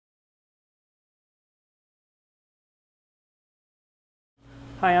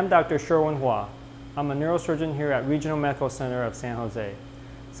Hi, I'm Dr. Sherwin Hua. I'm a neurosurgeon here at Regional Medical Center of San Jose.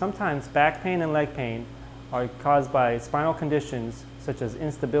 Sometimes back pain and leg pain are caused by spinal conditions such as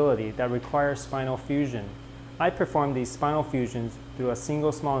instability that require spinal fusion. I perform these spinal fusions through a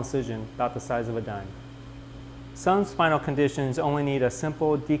single small incision about the size of a dime. Some spinal conditions only need a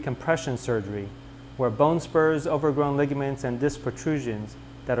simple decompression surgery, where bone spurs, overgrown ligaments, and disc protrusions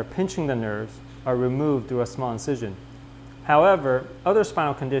that are pinching the nerves are removed through a small incision. However, other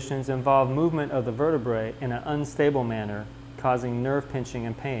spinal conditions involve movement of the vertebrae in an unstable manner, causing nerve pinching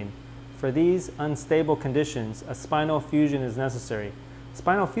and pain. For these unstable conditions, a spinal fusion is necessary.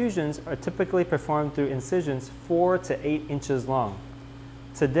 Spinal fusions are typically performed through incisions 4 to 8 inches long.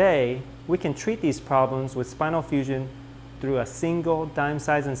 Today, we can treat these problems with spinal fusion through a single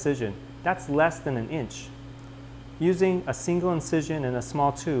dime-sized incision. That's less than an inch. Using a single incision in a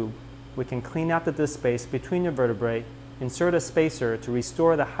small tube, we can clean out the disc space between your vertebrae, insert a spacer to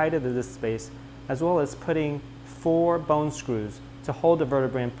restore the height of the disc space, as well as putting 4 bone screws to hold the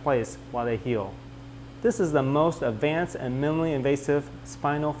vertebrae in place while they heal. This is the most advanced and minimally invasive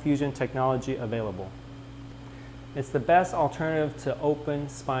spinal fusion technology available. It's the best alternative to open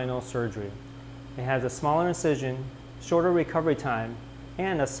spinal surgery. It has a smaller incision, shorter recovery time,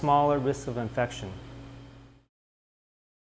 and a smaller risk of infection.